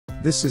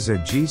This is a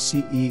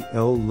GCE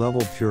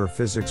O-level Pure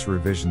Physics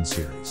revision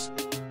series.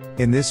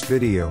 In this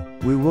video,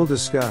 we will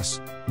discuss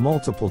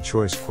multiple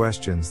choice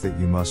questions that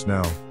you must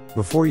know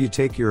before you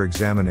take your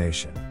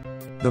examination.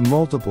 The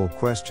multiple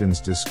questions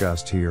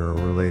discussed here are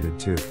related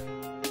to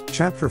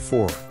Chapter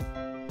 4,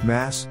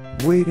 Mass,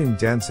 Weight and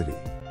Density.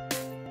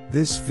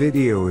 This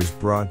video is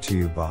brought to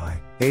you by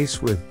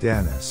Ace with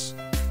Dennis.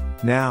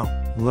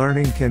 Now,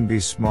 learning can be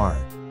smart,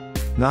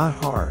 not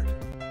hard.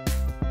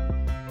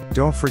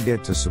 Don't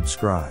forget to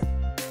subscribe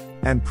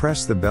and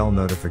press the bell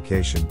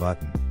notification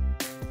button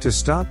to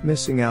stop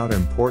missing out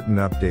important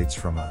updates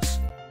from us.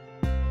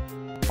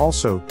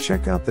 Also,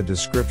 check out the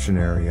description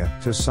area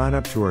to sign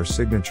up to our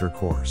signature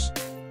course,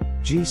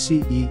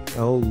 GCE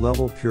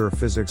O-level Pure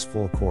Physics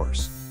full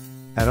course,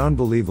 at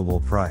unbelievable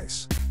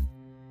price.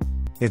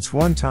 It's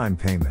one-time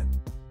payment.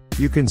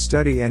 You can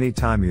study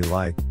anytime you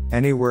like,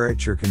 anywhere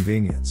at your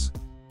convenience.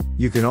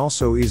 You can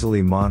also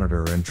easily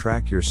monitor and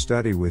track your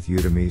study with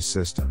Udemy's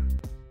system.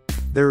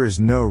 There is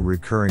no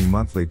recurring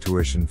monthly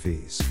tuition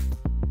fees.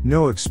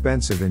 No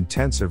expensive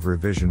intensive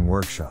revision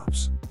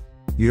workshops.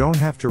 You don't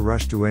have to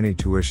rush to any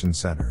tuition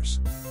centers.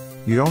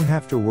 You don't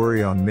have to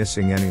worry on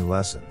missing any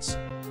lessons.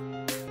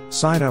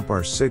 Sign up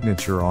our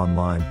signature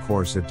online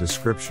course at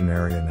description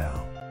area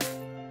now.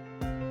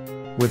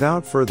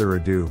 Without further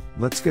ado,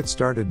 let's get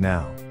started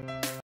now.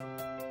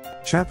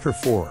 Chapter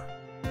 4.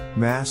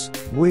 Mass,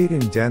 Weight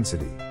and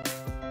Density.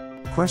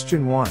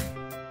 Question 1.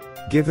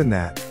 Given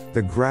that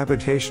the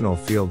gravitational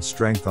field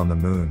strength on the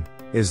Moon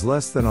is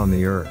less than on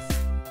the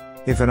Earth,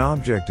 if an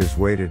object is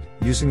weighted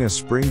using a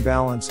spring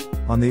balance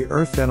on the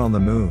Earth and on the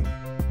Moon,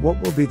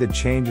 what will be the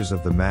changes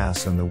of the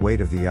mass and the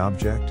weight of the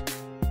object?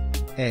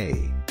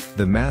 A.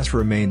 The mass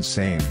remains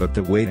same but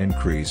the weight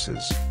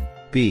increases.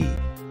 B.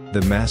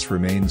 The mass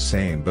remains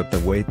same but the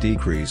weight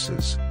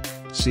decreases.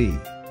 C.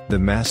 The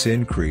mass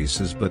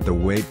increases but the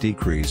weight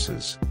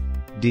decreases.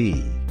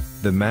 D.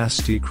 The mass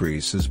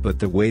decreases but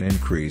the weight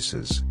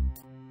increases.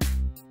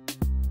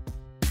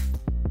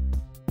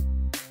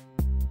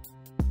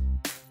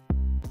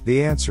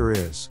 The answer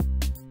is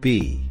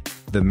B.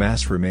 The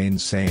mass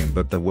remains same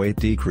but the weight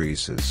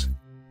decreases.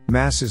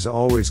 Mass is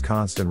always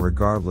constant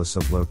regardless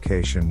of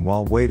location,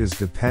 while weight is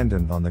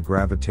dependent on the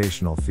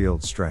gravitational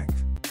field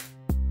strength.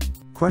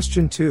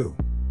 Question 2.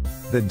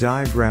 The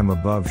diagram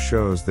above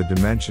shows the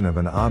dimension of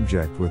an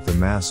object with the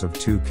mass of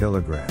 2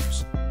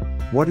 kilograms.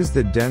 What is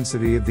the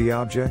density of the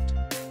object?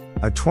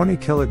 A 20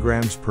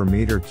 kilograms per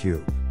meter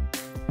cube.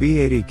 B.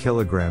 80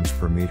 kilograms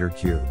per meter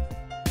cube.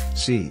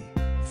 C.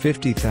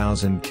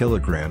 50,000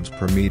 kilograms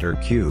per meter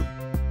cube.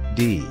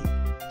 D.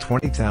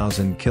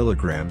 20,000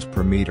 kilograms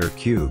per meter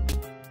cube.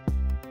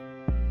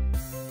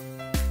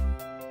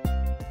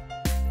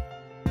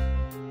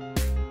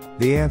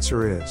 The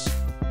answer is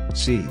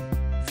C.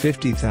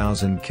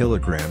 50,000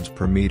 kilograms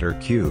per meter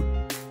cube.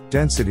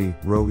 Density,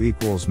 rho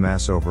equals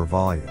mass over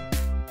volume.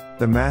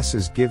 The mass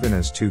is given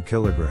as 2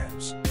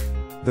 kilograms.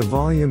 The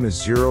volume is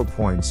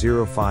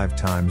 0.05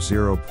 times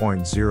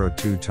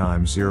 0.02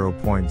 times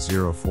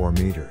 0.04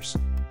 meters.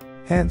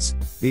 Hence,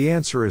 the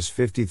answer is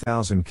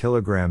 50,000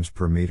 kilograms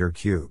per meter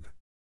cube.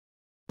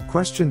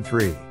 Question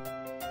 3.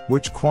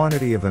 Which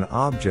quantity of an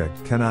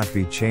object cannot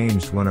be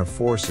changed when a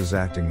force is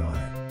acting on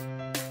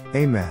it?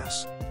 A.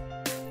 Mass.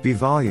 B.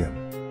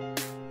 Volume.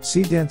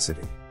 C.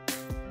 Density.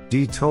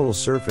 D. Total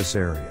surface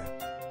area.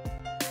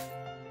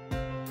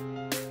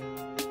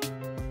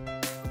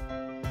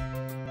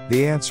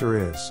 The answer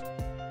is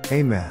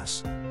A.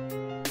 Mass.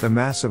 The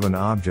mass of an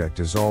object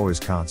is always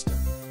constant.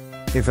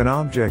 If an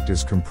object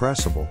is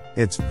compressible,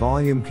 its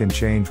volume can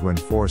change when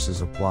force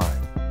is applied.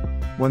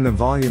 When the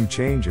volume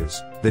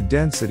changes, the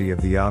density of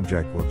the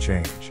object will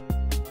change.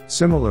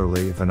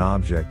 Similarly, if an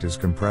object is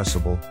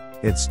compressible,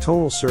 its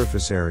total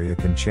surface area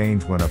can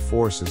change when a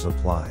force is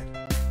applied.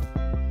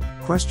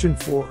 Question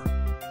 4.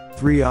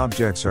 3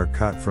 objects are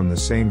cut from the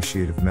same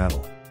sheet of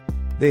metal.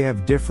 They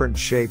have different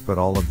shape but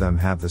all of them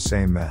have the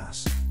same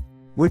mass.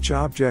 Which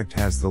object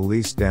has the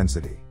least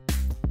density?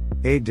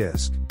 A.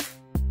 Disc.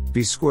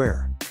 B.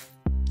 Square.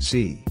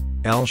 C.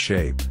 L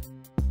shape.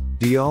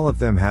 D. All of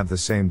them have the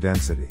same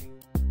density.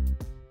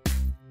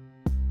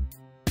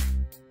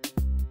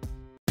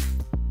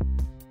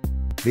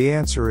 The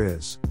answer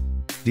is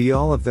D.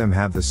 All of them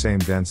have the same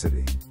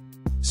density.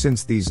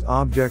 Since these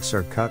objects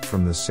are cut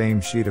from the same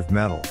sheet of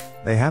metal,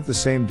 they have the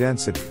same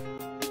density.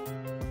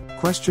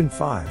 Question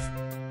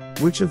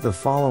 5. Which of the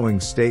following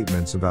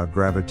statements about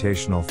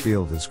gravitational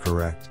field is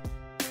correct?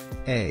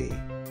 A.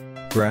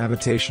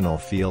 Gravitational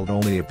field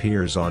only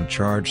appears on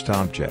charged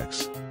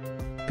objects.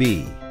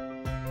 B.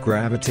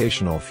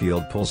 Gravitational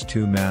field pulls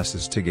 2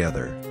 masses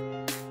together.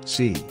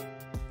 C.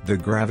 The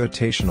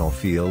gravitational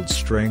field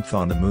strength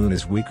on the Moon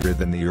is weaker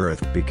than the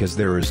Earth because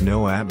there is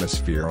no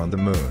atmosphere on the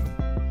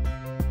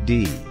Moon.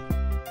 D.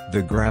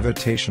 The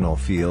gravitational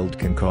field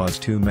can cause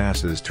 2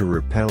 masses to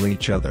repel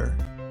each other.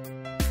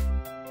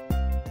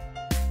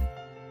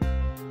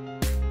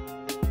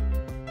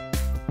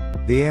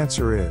 The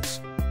answer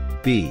is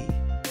B.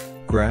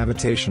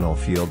 Gravitational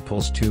field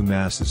pulls 2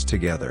 masses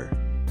together.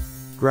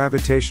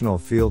 Gravitational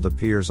field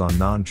appears on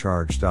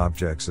non-charged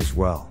objects as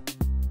well.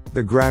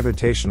 The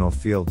gravitational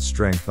field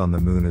strength on the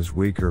Moon is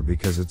weaker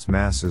because its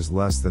mass is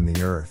less than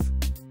the Earth.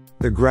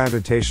 The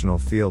gravitational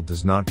field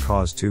does not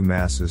cause two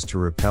masses to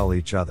repel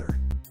each other.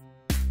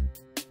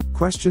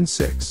 Question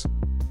 6.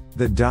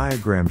 The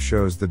diagram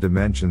shows the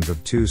dimensions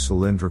of two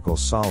cylindrical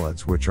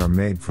solids which are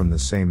made from the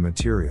same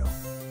material.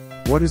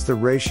 What is the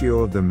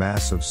ratio of the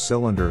mass of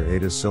cylinder A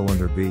to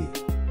cylinder B?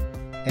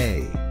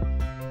 A.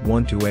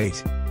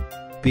 1:8.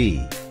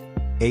 B.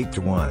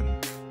 8:1.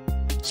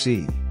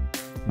 C.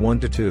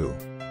 1:2.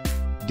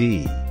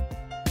 D.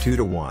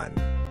 2:1.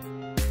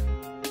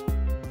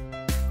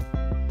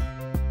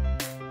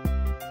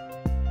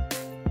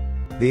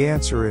 The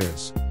answer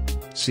is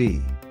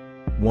C.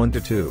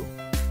 1:2.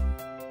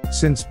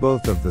 Since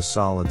both of the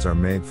solids are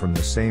made from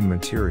the same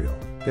material,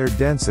 their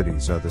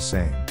densities are the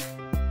same.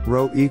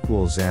 Rho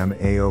equals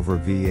MA over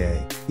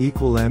VA,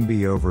 equal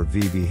MB over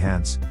VB,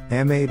 hence,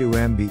 MA to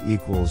MB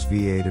equals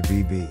VA to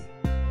VB.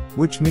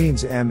 Which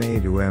means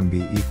MA to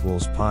MB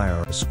equals pi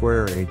r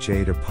square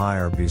HA to pi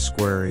r B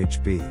square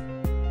HB.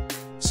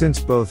 Since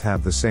both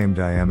have the same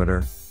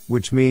diameter,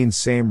 which means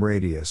same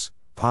radius,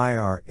 pi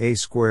r A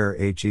square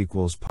H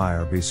equals pi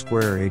r B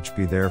square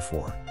HB,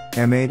 therefore,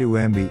 MA to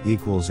MB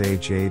equals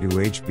HA to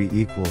HB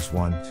equals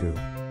 1:2.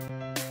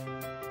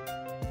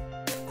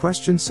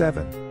 Question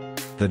 7.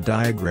 The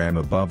diagram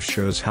above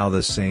shows how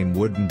the same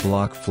wooden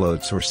block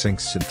floats or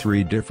sinks in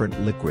three different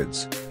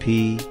liquids,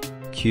 P,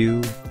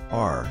 Q,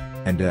 R,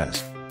 and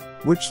S.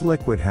 Which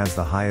liquid has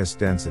the highest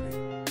density?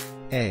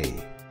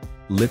 A.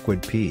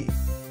 Liquid P.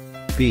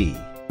 B.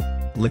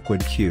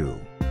 Liquid Q.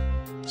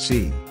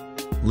 C.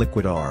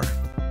 Liquid R.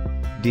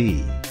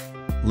 D.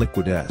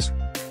 Liquid S.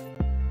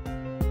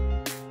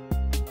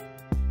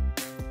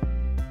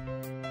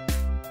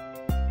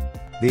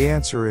 The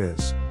answer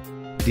is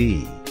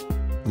D.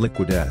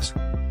 Liquid S.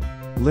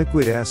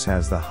 Liquid S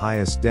has the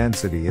highest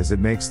density as it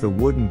makes the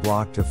wooden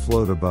block to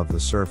float above the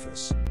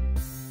surface.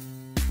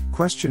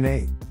 Question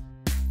 8.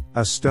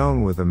 A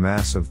stone with a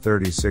mass of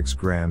 36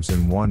 grams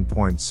and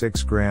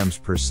 1.6 grams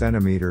per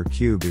centimeter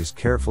cube is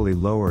carefully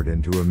lowered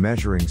into a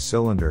measuring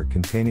cylinder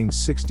containing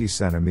 60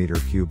 centimeter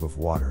cube of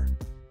water.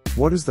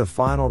 What is the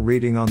final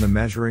reading on the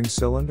measuring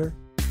cylinder?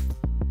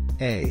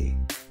 A.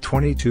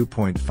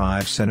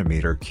 22.5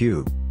 centimeter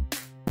cube.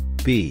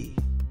 B.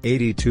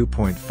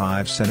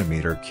 82.5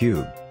 centimeter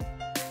cube.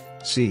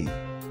 C.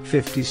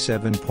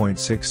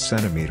 57.6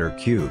 centimeter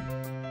cube.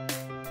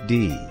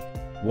 D.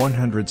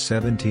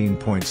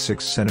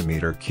 117.6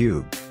 centimeter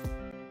cube.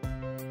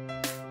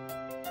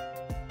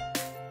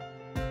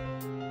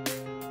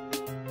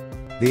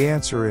 The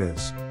answer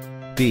is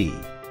B.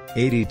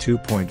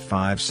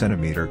 82.5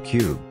 centimeter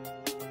cube.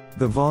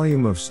 The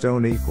volume of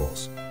stone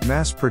equals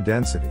mass per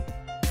density.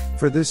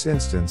 For this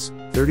instance,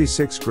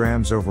 36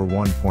 grams over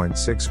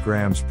 1.6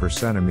 grams per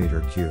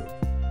centimeter cube.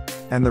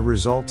 And the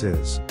result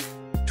is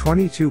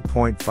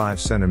 22.5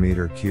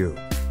 centimeter cube.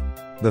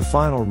 The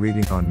final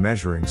reading on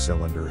measuring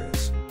cylinder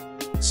is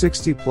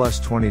 60 plus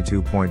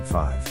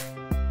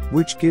 22.5,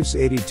 which gives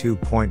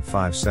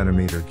 82.5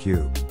 centimeter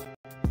cube.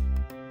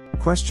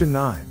 Question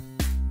 9.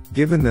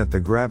 Given that the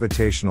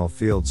gravitational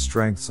field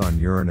strengths on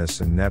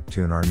Uranus and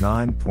Neptune are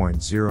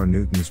 9.0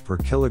 newtons per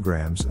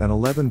kilograms and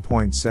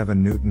 11.7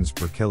 newtons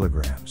per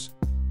kilograms,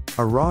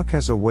 a rock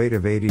has a weight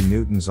of 80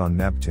 newtons on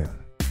Neptune.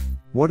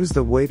 What is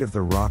the weight of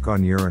the rock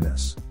on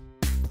Uranus?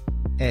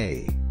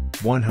 A.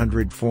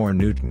 104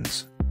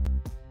 newtons.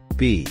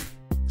 B.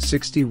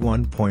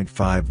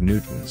 61.5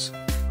 newtons.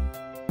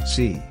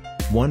 C.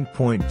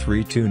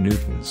 1.32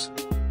 newtons.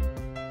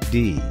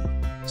 D.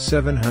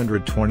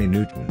 720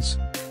 newtons.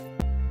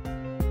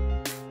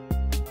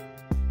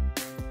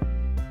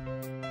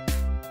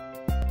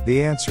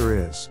 The answer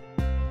is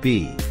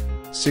B.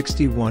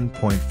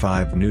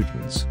 61.5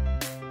 newtons.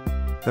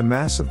 The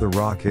mass of the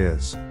rock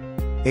is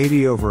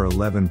 80 over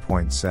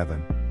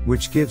 11.7,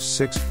 which gives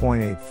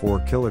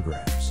 6.84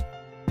 kilograms.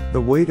 The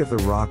weight of the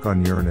rock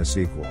on Uranus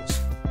equals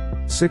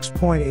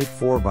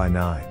 6.84 by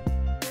 9,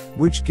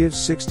 which gives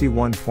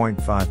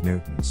 61.5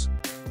 newtons.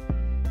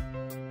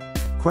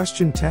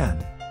 Question 10.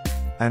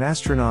 An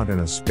astronaut in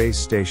a space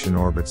station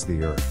orbits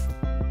the Earth.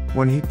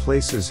 When he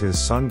places his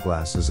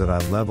sunglasses at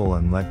eye level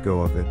and let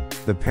go of it,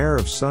 the pair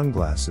of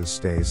sunglasses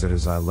stays at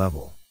his eye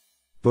level.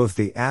 Both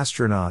the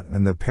astronaut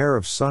and the pair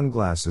of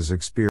sunglasses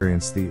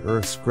experience the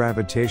Earth's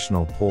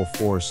gravitational pull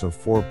force of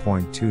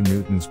 4.2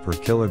 newtons per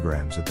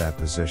kilograms at that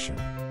position.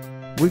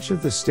 Which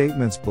of the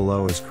statements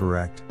below is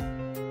correct?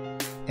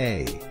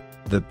 A.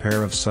 The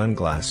pair of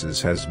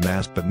sunglasses has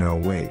mass but no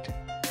weight.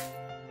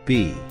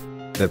 B.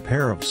 The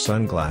pair of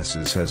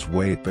sunglasses has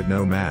weight but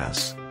no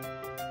mass.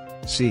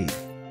 C.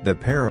 The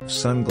pair of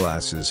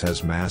sunglasses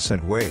has mass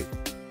and weight.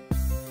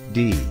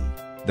 D.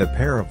 The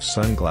pair of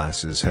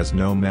sunglasses has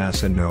no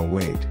mass and no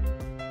weight.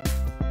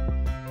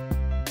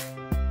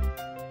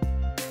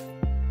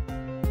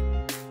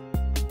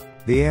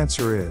 The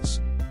answer is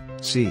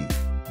C.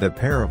 The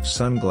pair of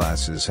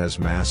sunglasses has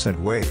mass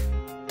and weight.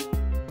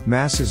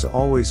 Mass is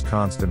always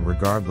constant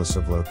regardless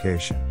of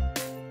location.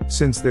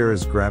 Since there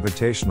is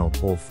gravitational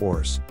pull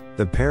force,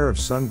 the pair of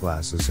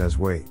sunglasses has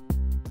weight.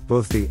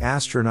 Both the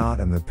astronaut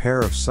and the pair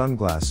of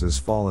sunglasses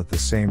fall at the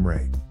same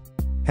rate.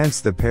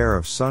 Hence the pair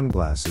of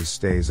sunglasses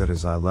stays at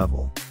his eye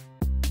level.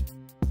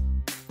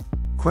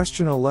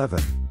 Question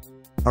 11.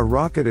 A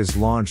rocket is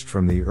launched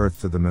from the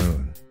Earth to the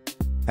Moon.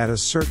 At a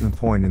certain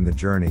point in the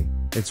journey,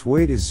 its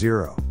weight is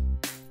 0.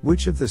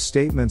 Which of the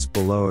statements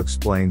below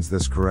explains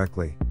this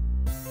correctly?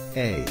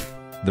 A.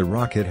 The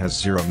rocket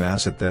has 0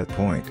 mass at that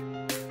point.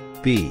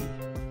 B.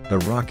 The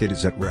rocket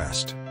is at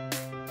rest.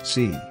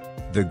 C.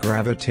 The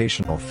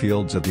gravitational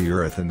fields of the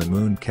Earth and the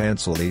Moon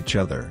cancel each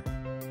other.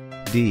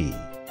 D.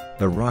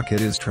 The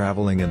rocket is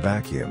traveling in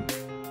vacuum.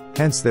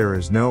 Hence there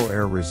is no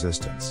air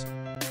resistance.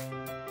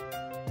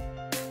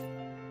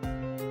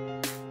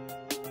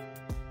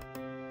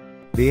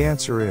 The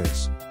answer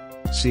is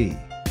C.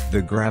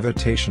 The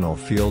gravitational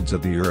fields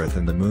of the Earth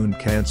and the Moon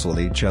cancel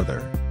each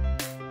other.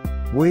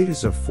 Weight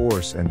is a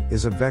force and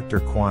is a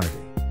vector quantity.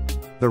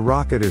 The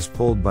rocket is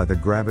pulled by the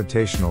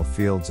gravitational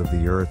fields of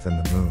the Earth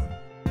and the Moon.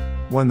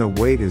 When the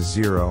weight is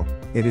 0,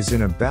 it is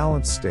in a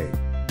balanced state,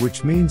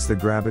 which means the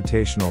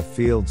gravitational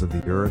fields of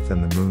the Earth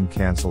and the Moon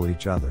cancel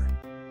each other.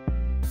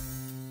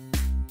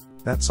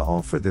 That's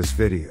all for this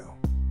video.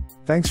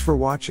 Thanks for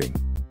watching.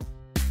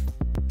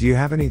 Do you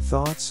have any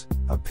thoughts,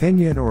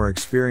 opinion or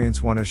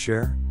experience want to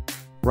share?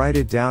 Write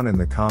it down in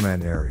the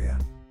comment area.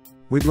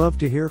 We'd love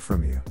to hear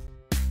from you.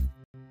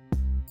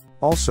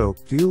 Also,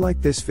 do you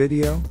like this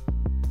video?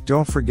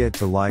 Don't forget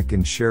to like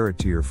and share it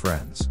to your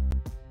friends.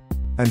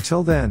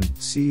 Until then,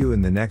 see you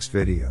in the next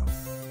video.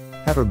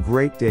 Have a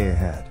great day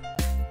ahead.